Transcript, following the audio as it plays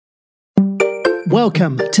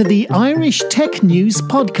Welcome to the Irish Tech News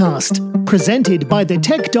Podcast, presented by the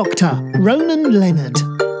Tech Doctor, Ronan Leonard.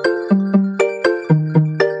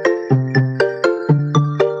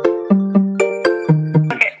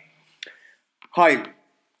 Hi,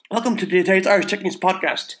 welcome to today's Irish Tech News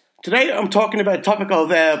Podcast. Today I'm talking about a topic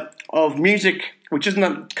of music, which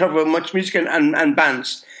doesn't cover much music and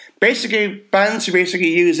bands. Basically, bands who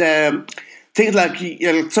use things like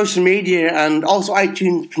social media and also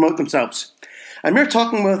iTunes to promote themselves. And we're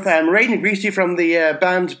talking with Maighread and Ghrásta from the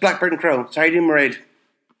band Blackbird and Crow. So how are you doing, Maighread?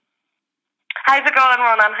 How's it going,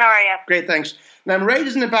 Ronan? How are you? Great, thanks. Now, Maighread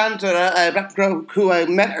is in a band, Blackbird and Crow, who I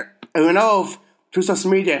know of through social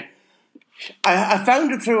media. I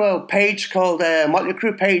found it through a page called Motley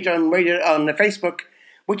Crue page on Facebook,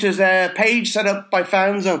 which is a page set up by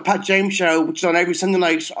fans of Pat James' show, which is on every Sunday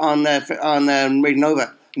night on Radio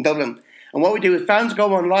Nova in Dublin. And what we do is fans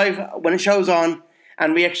go on live when the show's on,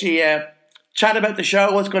 and we actually chat about the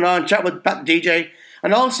show, what's going on, chat with Pat the DJ,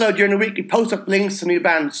 and also during the week we post up links to new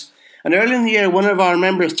bands. And early in the year, one of our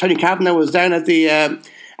members, Tony Kavanagh, was down at the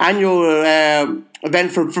annual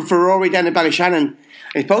event for Rory down in Ballyshannon.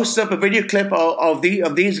 And he posted up a video clip of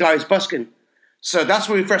these guys busking. So that's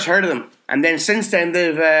where we first heard of them. And then since then,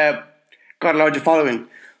 they've got a larger following.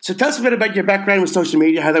 So tell us a bit about your background with social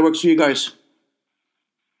media, how that works for you guys.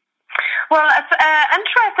 Well, it's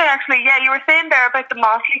interesting actually. Yeah, you were saying there about the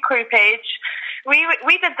Motley Crue page. We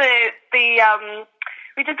did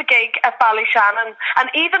the gig at Ballyshannon, and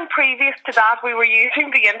even previous to that, we were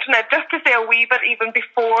using the internet just to say a wee bit even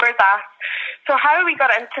before that. So how we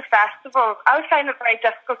got into festivals, I found it very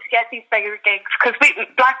difficult to get these bigger gigs because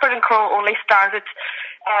Blackbird and Crow only started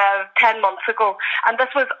 10 months ago, and this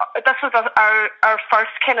was our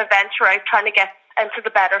first kind of venture out trying to get into the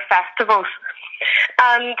better festivals.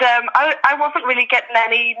 And I wasn't really getting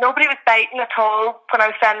nobody was biting at all when I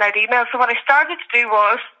was sending out emails. So what I started to do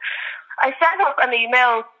was I sent up an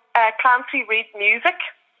email, Clancy Reid Music,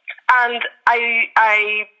 and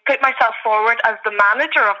I put myself forward as the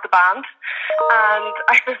manager of the band, and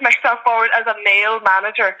I put myself forward as a male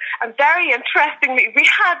manager. And very interestingly, we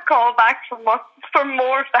had callbacks from us for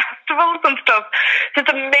more festivals and stuff. So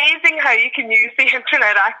it's amazing how you can use the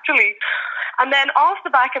internet actually. And then off the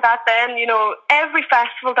back of that then, every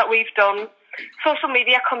festival that we've done, social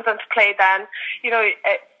media comes into play then.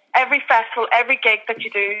 Every festival, every gig that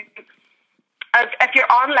you do, if your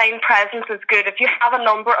online presence is good, if you have a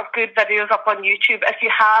number of good videos up on YouTube, if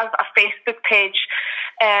you have a Facebook page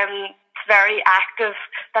very active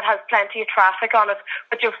that has plenty of traffic on it,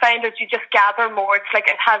 what you'll find is you just gather more. It's like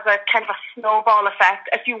it has a kind of a snowball effect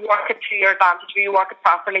if you work it to your advantage, if you work it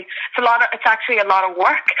properly. It's actually a lot of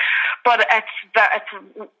work, but it's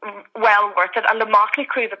well worth it. And the Motley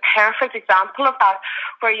Crue is a perfect example of that,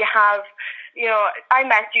 where you have, I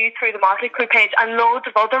met you through the Motley Crue page and loads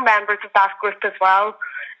of other members of that group as well.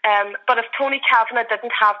 But if Tony Kavanagh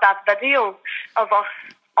didn't have that video of us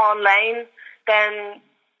online, then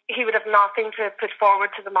he would have nothing to put forward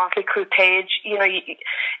to the Motley Crue page. You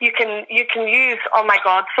can use, oh my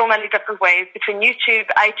God, so many different ways between YouTube,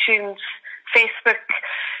 iTunes, Facebook,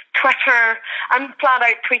 Twitter. I'm flat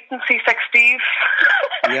out tweeting C6 Steve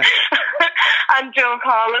yeah. and Joe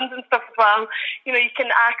Collins and stuff as well. You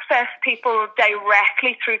can access people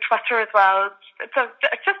directly through Twitter as well.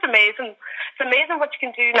 It's just amazing. It's amazing what you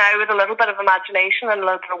can do now with a little bit of imagination and a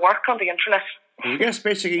little bit of work on the internet. I guess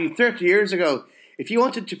basically 30 years ago, if you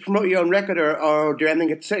wanted to promote your own record or do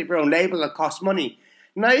anything, set up your own label that costs money.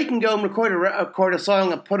 Now you can go and record a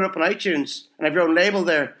song and put it up on iTunes and have your own label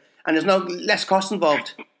there, and there's less cost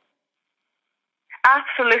involved.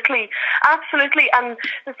 Absolutely. And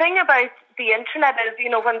the thing about the internet is,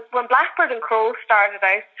 when Blackbird and Crow started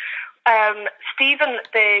out, Stephen,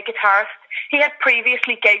 the guitarist, he had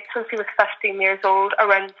previously gigged since he was 15 years old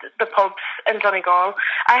around the pubs in Donegal.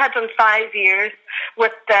 I had done 5 years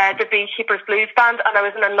with the Beekeepers Blues Band, and I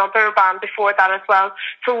was in another band before that as well.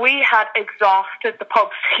 So we had exhausted the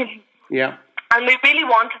pub scene. Yeah. And we really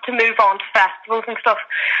wanted to move on to festivals and stuff.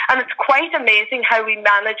 And it's quite amazing how we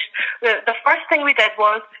managed. The first thing we did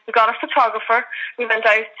was we got a photographer. We went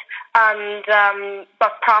out and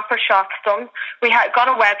got proper shots done. We got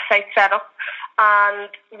a website set up, and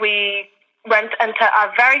we went into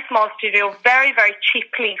a very small studio, very, very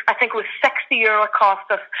cheaply. I think it was €60 it cost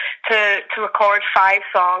us to record 5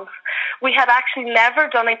 songs. We had actually never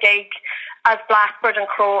done a gig as Blackbird and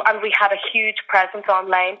Crow, and we had a huge presence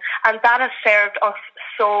online, and that has served us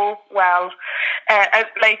so well.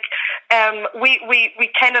 We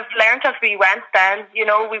kind of learned as we went then, we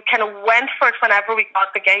kind of went for it whenever we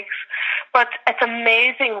got the gigs, but it's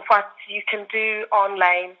amazing what you can do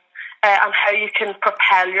online. and how you can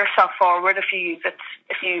propel yourself forward if you use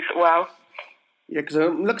it well. Yeah, because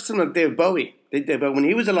look at someone like David Bowie. But when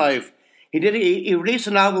he was alive, he released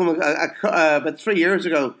an album about 3 years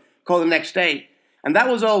ago called The Next Day, and that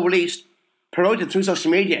was all released, promoted through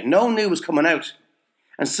social media. No one knew it was coming out,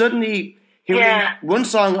 and suddenly he released one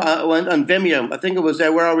song on Vimeo. I think it was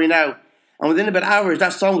Where Are We Now? And within about hours,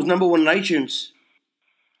 that song was number 1 on iTunes.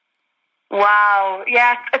 Wow,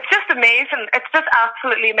 yeah, it's just amazing. It's just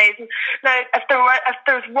absolutely amazing. Now, if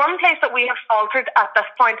there's one place that we have faltered at this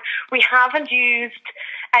point, we haven't used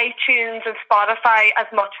iTunes and Spotify as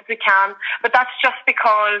much as we can, but that's just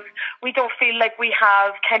because we don't feel like we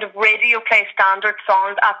have kind of radio play standard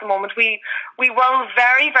songs at the moment. We will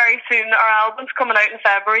very, very soon. Our album's coming out in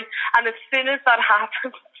February, and as soon as that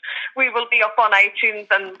happens, we will be up on iTunes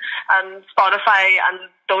and Spotify and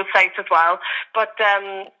those sites as well. But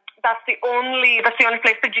that's the only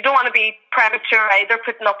place. But you don't want to be premature either,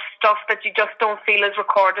 putting up stuff that you just don't feel is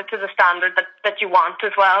recorded to the standard that you want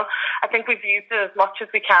as well. I think we've used it as much as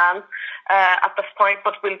we can at this point,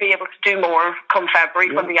 but we'll be able to do more come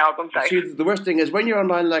February when the album's out. See, the worst thing is when you're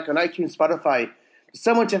online, like on iTunes, Spotify, there's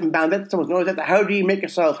so much different bandwidth, so much noise. How do you make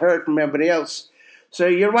yourself heard from everybody else? So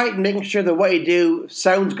you're right in making sure that what you do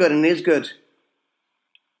sounds good and is good.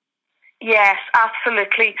 Yes,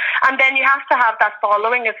 absolutely. And then you have to have that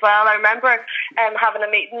following as well. I remember having a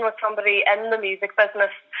meeting with somebody in the music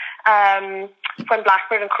business when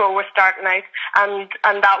Blackbird and Crow were starting out, and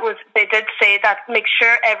they did say that make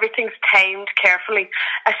sure everything's timed carefully,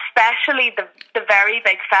 especially the very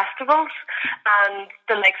big festivals and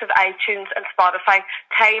the likes of iTunes and Spotify.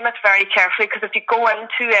 Time it very carefully, because if you go in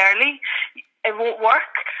too early, it won't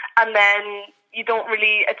work, and then you don't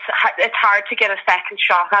really, it's hard to get a second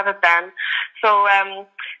shot at it then. So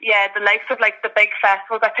the likes of like the big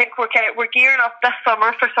festivals, I think we're gearing up this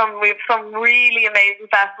summer for we have some really amazing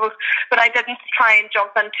festivals, but I didn't try and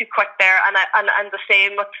jump in too quick there, and the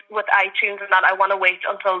same with iTunes, and that I want to wait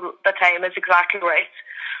until the time is exactly right.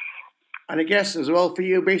 And I guess as well for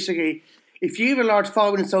you, basically, if you have a large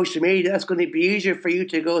following in social media, that's going to be easier for you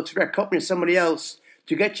to go to accompany somebody else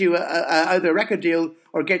to get you either a record deal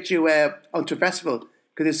or get you onto a festival,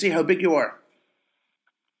 because they see how big you are.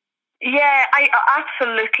 Yeah, I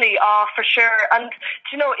absolutely, for sure. And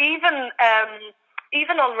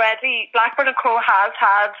even already, Blackbird and Crow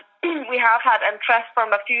we have had interest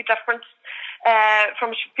from a few different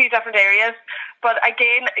areas. But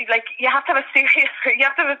again, like you have to have a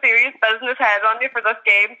serious business head on you for this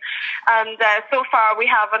game. And so far we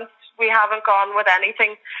haven't gone with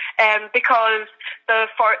anything, because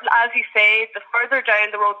as you say, the further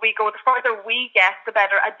down the road we go, the further we get, the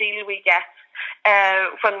better a deal we get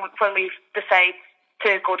when we decide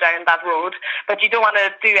to go down that road. But you don't want to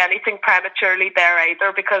do anything prematurely there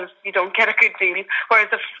either, because you don't get a good deal. Whereas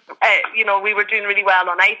if we were doing really well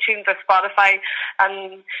on iTunes or Spotify,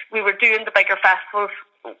 and we were doing the bigger festivals,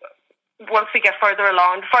 once we get further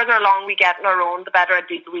along, the further along we get on our own, the better a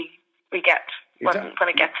deal we get. When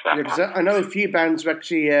it gets to that. Yeah, I know a few bands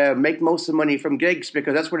actually make most of the money from gigs,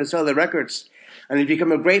 because that's where they sell their records. And if you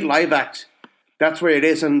become a great live act, that's where it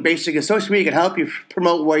is. And basically, social media can help you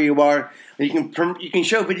promote where you are. And you can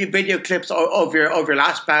show video clips of your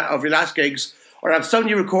last gigs, or have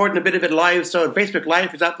somebody recording a bit of it live. So on Facebook Live,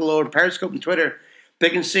 for example, or Periscope and Twitter, they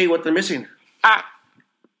can see what they're missing.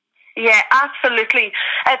 Yeah, absolutely.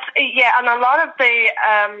 And a lot of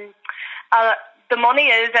the money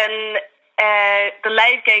is in the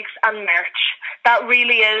live gigs and merch. That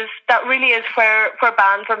really is where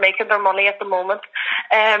bands are making their money at the moment.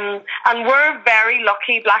 And we're very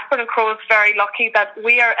lucky, Blackbird and Crow is very lucky that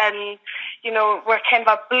we are in, we're kind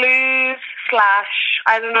of a blues /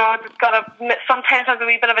 I don't know, sometimes has a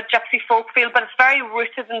wee bit of a gypsy folk feel, but it's very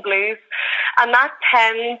rooted in blues. And that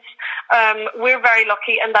tends, we're very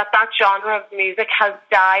lucky in that genre of music has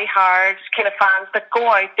die-hard kind of fans that go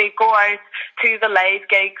out to the live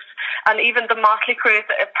gigs. And even the Motley Crue is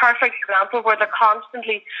a perfect example, where they're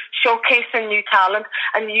constantly showcasing new talent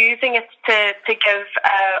and using it to give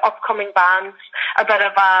upcoming bands a bit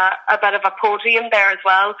of a podium there as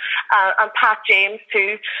well. And Pat James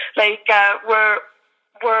too. Like we're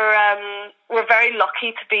very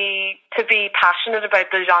lucky to be passionate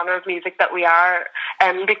about the genre of music that we are,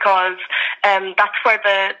 because that's where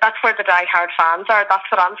the die-hard fans are. That's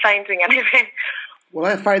what I'm finding anyway. Well,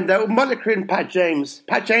 I find that Motley Crue and Pat James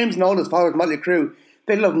and all his followers, Motley Crue,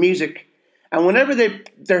 they love music. And whenever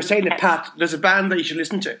they're saying to Pat, there's a band that you should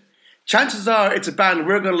listen to, chances are it's a band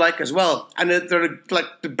we're going to like as well. And they're like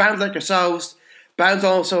the bands like yourselves, bands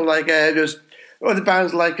also like, there's other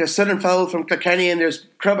bands like Southern Fowl from Kilkenny, and there's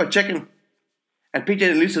Crowbar Chicken and PJ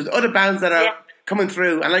the Lucids, other bands that are coming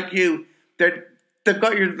through, and like you, they've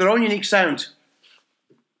got their own unique sound.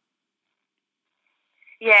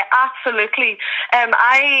 Yeah, absolutely.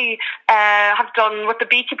 I have done with the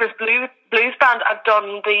Beekeepers Blues Band. I've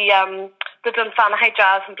done the Dunfanaghy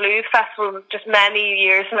Jazz and Blues Festival just many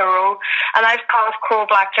years in a row, and I've called Crow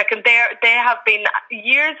Black Chicken. They have been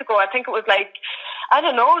years ago. I think it was like, I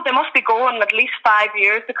don't know. They must be going at least 5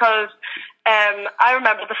 years, because I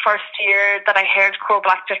remember the first year that I heard Crow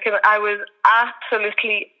Black Chicken, I was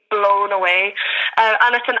absolutely blown away,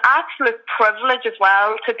 and it's an absolute privilege as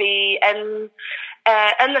well to be on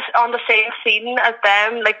the same scene as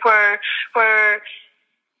them, like where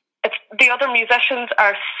the other musicians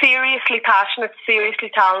are seriously passionate,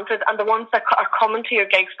 seriously talented, and the ones that are coming to your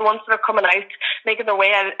gigs, the ones that are coming out, making their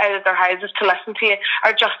way out of their houses to listen to you,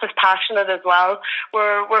 are just as passionate as well.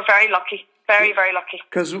 We're very lucky, very, very lucky.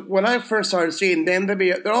 Because when I first started seeing them,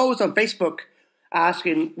 they're always on Facebook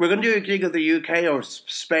asking, we're going to do a gig of the UK or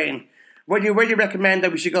Spain. Where do you recommend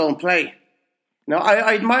that we should go and play? Now,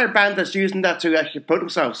 I admire a band that's using that to actually promote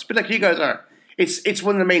themselves, but like you guys are. It's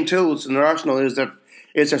one of the main tools in their arsenal is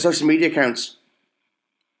their social media accounts.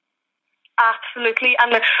 Absolutely,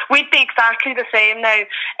 and we'd be exactly the same now.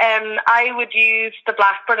 I would use the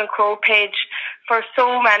Blackbird and Crow page for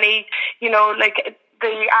so many, like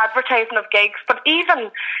the advertising of gigs, but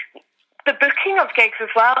even the booking of gigs as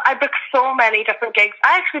well. I book so many different gigs.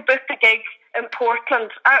 I actually booked a gig in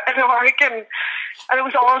Portland, in Oregon, and it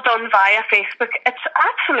was all done via Facebook. It's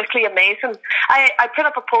absolutely amazing. I put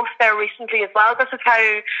up a post there recently as well. This is how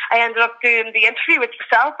I ended up doing the interview with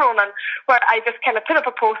yourself, Ronan, where I just kind of put up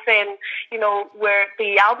a post saying, where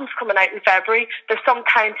the album's coming out in February. There's some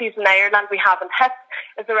counties in Ireland we haven't hit.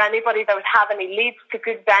 Is there anybody that would have any leads to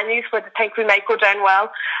good venues where they think we might go down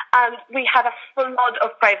well? And we had a flood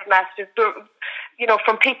of private messages,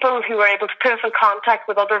 from people who were able to put us in contact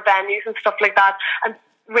with other venues and stuff like that, and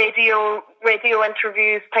radio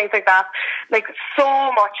interviews, things like that. Like,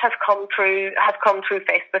 so much has come through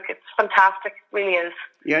Facebook. It's fantastic, it really is.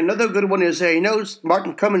 Yeah, another good one is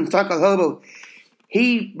Martin Cummins, Uncle Hobo.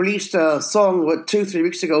 He released a song 2-3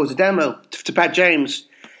 weeks ago as a demo to Pat James,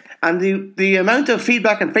 and the amount of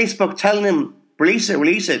feedback on Facebook telling him release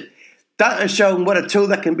it, that has shown what a tool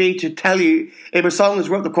that can be to tell you if a song is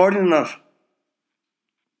worth recording or not.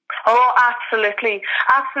 Oh, absolutely,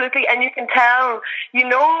 and you can tell.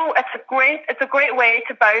 It's a great way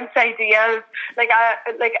to bounce ideas. Like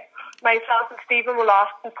myself and Stephen will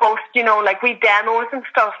often post, we demos and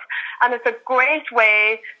stuff, and it's a great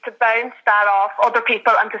way to bounce that off other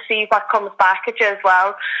people and to see what comes back at you as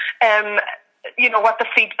well. What the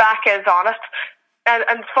feedback is on it. And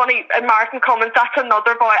it's funny, and Martin Cummins, that's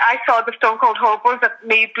another boy. I saw the Stone Cold Hobos at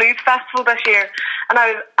Meath Blues Festival this year, and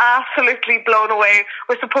I was absolutely blown away.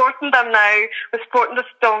 We're supporting them now. We're supporting the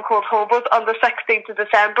Stone Cold Hobos on the 16th of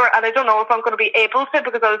December, and I don't know if I'm going to be able to,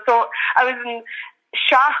 because I was in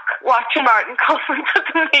shock watching Martin Cummins at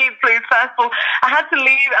the Meath Blues Festival. I had to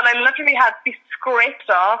leave, and I literally had to be scraped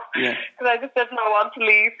off because I just didn't want to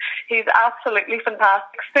leave. He's absolutely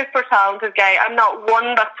fantastic, super talented guy. I'm not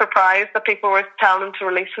one bit surprised that people were telling him to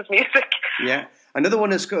release his music. Yeah, another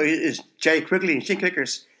one is Jay Quigley and Shin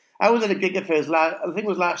Kickers. I was at a gig of his, I think it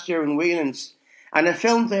was last year in Whelan's, and I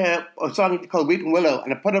filmed a song called Weeping Willow,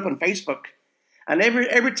 and I put it up on Facebook. And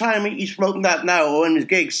every time he's promoting that now or in his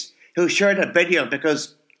gigs, he'll share that video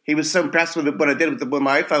because he was so impressed with what I did with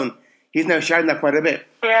my iPhone. He's now sharing that quite a bit.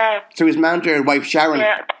 Yeah. To his manager and wife, Sharon.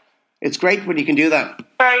 Yeah. It's great when you can do that.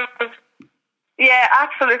 Right. Yeah,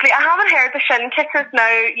 absolutely. I haven't heard the Shin Kickers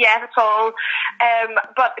now yet at all.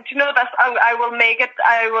 But do you know this? I will make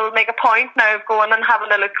a point now of going and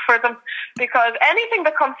having a look for them, because anything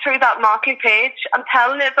that comes through that Motley page, I'm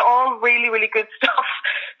telling you, it's all really, really good stuff.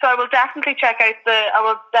 So I will definitely check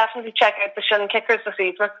out the Shin Kickers this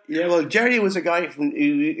evening. Yeah, well, Jerry was a guy who's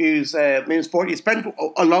in his 40s, spent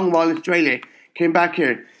a long while in Australia, came back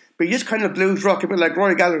here, but he just kind of blues rock, a bit like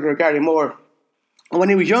Rory Gallagher or Gary Moore. And when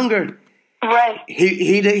he was younger, right,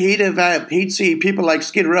 he'd see people like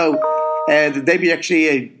Skid Row. They'd be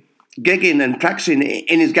actually gigging and practicing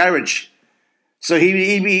in his garage. So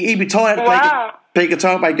he'd be taught how to play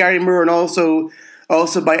guitar by Gary Moore and also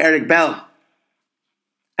by Eric Bell.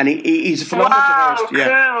 And he's a phenomenal guitarist.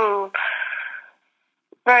 Yeah. Cool.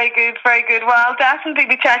 Very good, very good. Well, I'll definitely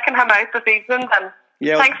be checking him out this evening then.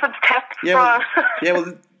 Yeah, thanks for the tip.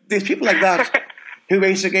 Well, there's people like that who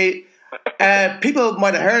basically, people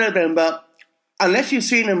might have heard of him, but unless you've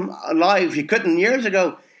seen him live, you couldn't years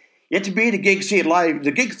ago. You had to be at a gig, see it live.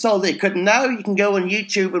 The gigs all they couldn't. Now you can go on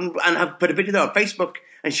YouTube and put a video there on Facebook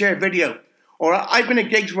and share a video. Or I've been at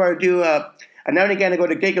gigs where I do, and now and again I go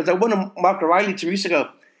to gigs. I won a Mark O'Reilly 2 weeks ago.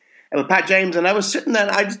 with Pat James, and I was sitting there,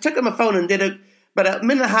 and I just took out my phone and did about a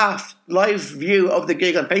minute and a half live view of the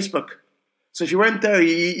gig on Facebook. So if you weren't there,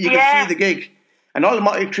 you could see the gig. And all the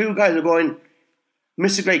Motley Crue guys are going,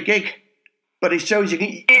 "Missed a great gig." But it shows you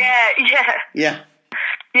can... Yeah,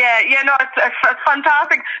 no, it's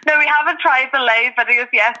fantastic. No, we haven't tried the live videos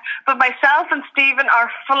yet, but myself and Stephen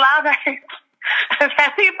are flat out. If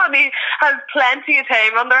anybody has plenty of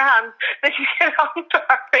time on their hands, they should get onto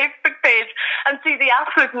our Facebook page and see the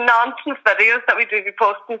absolute nonsense videos that we do be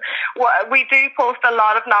posting. We do post a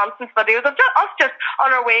lot of nonsense videos of us just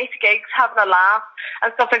on our way to gigs, having a laugh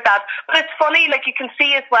and stuff like that. But it's funny, like you can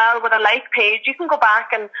see as well with a like page, you can go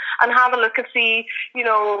back and have a look and see, you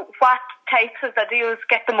know, what types of videos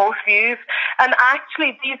get the most views. And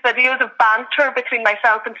actually these videos of banter between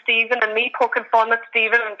myself and Stephen and me poking fun at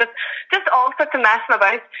Stephen and just all sorts of messing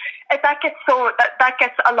about, that gets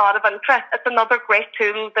a lot of interest. It's another great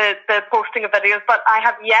tool, the posting of videos, but I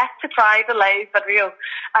have yet to try the live video.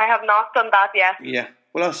 I have not done that yet. Yeah.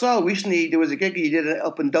 Well, I saw recently there was a gig you did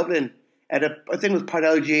up in Dublin at I think it was part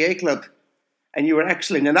of LGA Club, and you were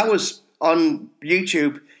excellent, and that was on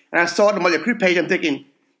YouTube, and I saw it on my Crew page. I'm thinking,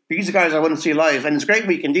 these are guys I want to see live, and it's great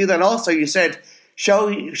when you can do that. And also, you said show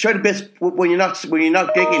the bits when you're not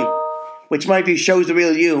gigging, which might be shows the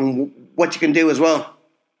real you and what you can do as well.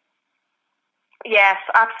 Yes,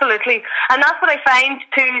 absolutely, and that's what I find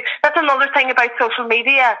too. That's another thing about social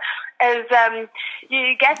media is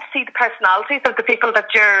you get to see the personalities of the people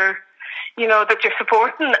that you're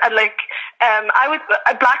supporting. And I would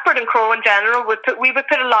Blackbird and Crow in general we would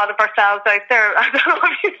put a lot of ourselves out there. I don't know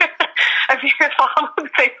if you're on the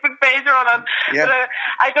Facebook page or on. Yeah. But,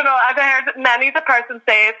 I don't know. I've heard many of the persons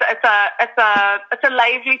say it's a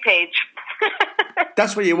lively page.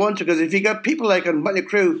 That's what you want to, because if you got people like on Motley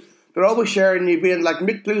Crue, they're always sharing. You've been like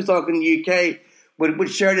Mick Bluesdog in the UK would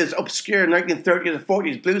share this obscure 1930s and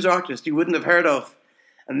 40s blues artist you wouldn't have heard of,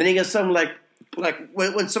 and then you get some like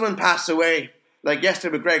when someone passed away, like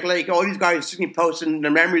yesterday with Greg Lake, all these guys sitting posting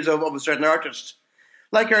their memories of a certain artist.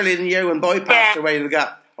 Like early in the year when Bowie passed away,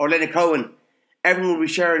 or Leonard Cohen, everyone would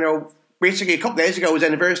be sharing. Basically, a couple of days ago was the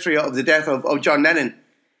anniversary of the death of John Lennon,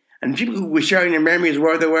 and people were sharing their memories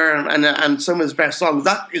where they were and some of his best songs.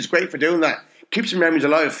 That is great for doing that. Keeps your memories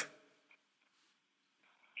alive.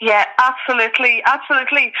 Yeah, absolutely,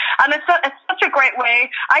 and it's such a great way.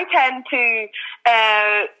 I tend to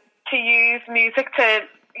use music to,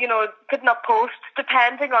 putting up posts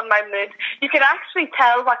depending on my mood. You can actually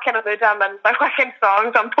tell what kind of mood I'm in by what kind of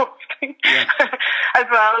songs I'm posting as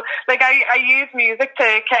well. Like I use music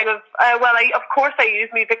to kind of, of course I use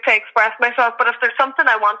music to express myself, but if there's something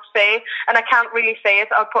I want to say and I can't really say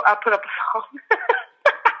it, I'll put up a song.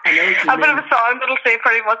 I'll put up a song that'll say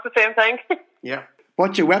pretty much the same thing. Yeah.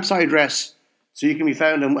 What's your website address so you can be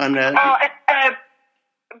found on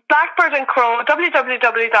Blackbird and Crow,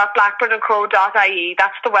 www.blackbirdandcrow.ie.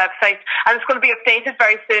 That's the website, and it's going to be updated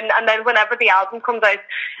very soon. And then whenever the album comes out,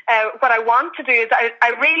 what I want to do is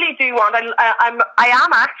I really do want. I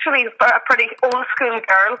am actually a pretty old school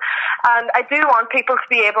girl, and I do want people to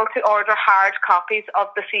be able to order hard copies of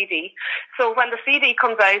the CD. So when the CD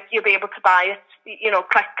comes out, you'll be able to buy it.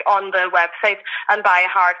 Click on the website and buy a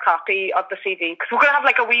hard copy of the CD, because we're going to have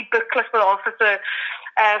like a wee booklet with all sorts of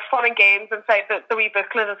fun and games inside the wee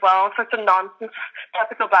booklet as well, all sorts of nonsense,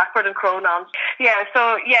 typical Blackbird and Crow nonsense.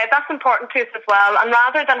 That's important to us as well. And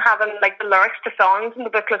rather than having like the lyrics to songs in the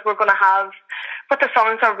booklet, we're going to have what the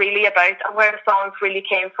songs are really about and where the songs really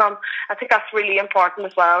came from. I think that's really important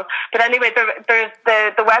as well. But anyway, there's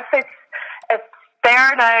the website. It's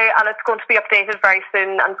there now, and it's going to be updated very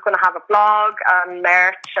soon, and it's going to have a blog and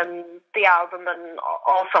merch and the album and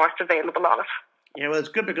all sorts available on it. Yeah, well, it's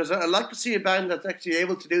good, because I like to see a band that's actually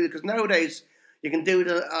able to do it, because nowadays you can do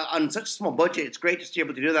it on such a small budget. It's great to be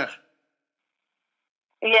able to do that.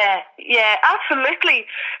 Yeah, absolutely.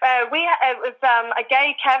 It was a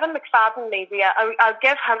guy, Kevin McFadden Media. I'll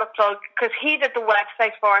give him a plug, because he did the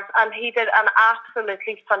website for us, and he did an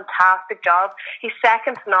absolutely fantastic job. He's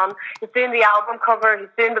second to none. He's doing the album cover,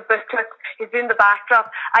 he's doing the booklet, he's doing the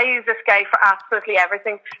backdrop. I use this guy for absolutely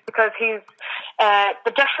everything, because he's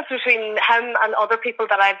the difference between him and other people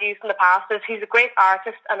that I've used in the past is he's a great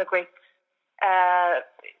artist and a great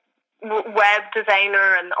web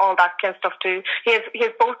designer and all that kind of stuff too. He has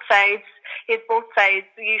both sides.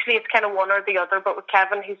 Usually it's kind of one or the other, but with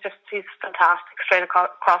Kevin, he's fantastic straight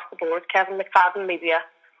across the board. Kevin McFadden Media.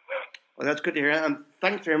 Well, that's good to hear, and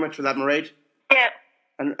thanks very much for that, Maighread. Yeah.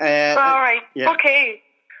 And all right. Yeah. Okay.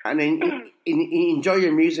 And enjoy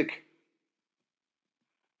your music.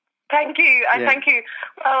 Thank you. Thank you.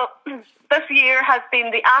 Well, this year has been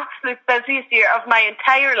the absolute busiest year of my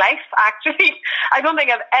entire life, actually. I don't think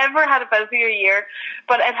I've ever had a busier year,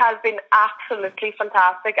 but it has been absolutely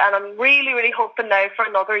fantastic. And I'm really, really hoping now for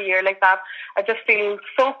another year like that. I just feel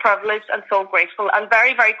so privileged and so grateful, and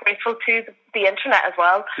very, very grateful to the internet as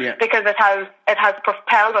well, because it has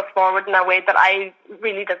propelled us forward in a way that I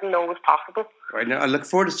really didn't know was possible. Right, now I look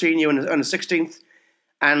forward to seeing you on the 16th.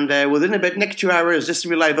 And within about next 2 hours, this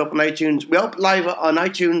will be live up on iTunes. We're up live on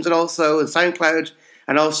iTunes and also on SoundCloud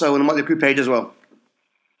and also on the Motley Crue page as well.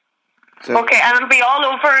 So, okay, and it'll be all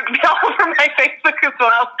over my Facebook as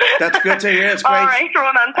well. That's good to hear. It's great. All right,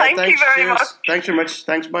 Ronan. Thank you very much. Thanks very much.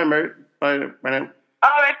 Thanks. Bye, Mary. Bye now.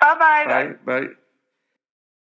 All right. Bye-bye. Bye. Bye.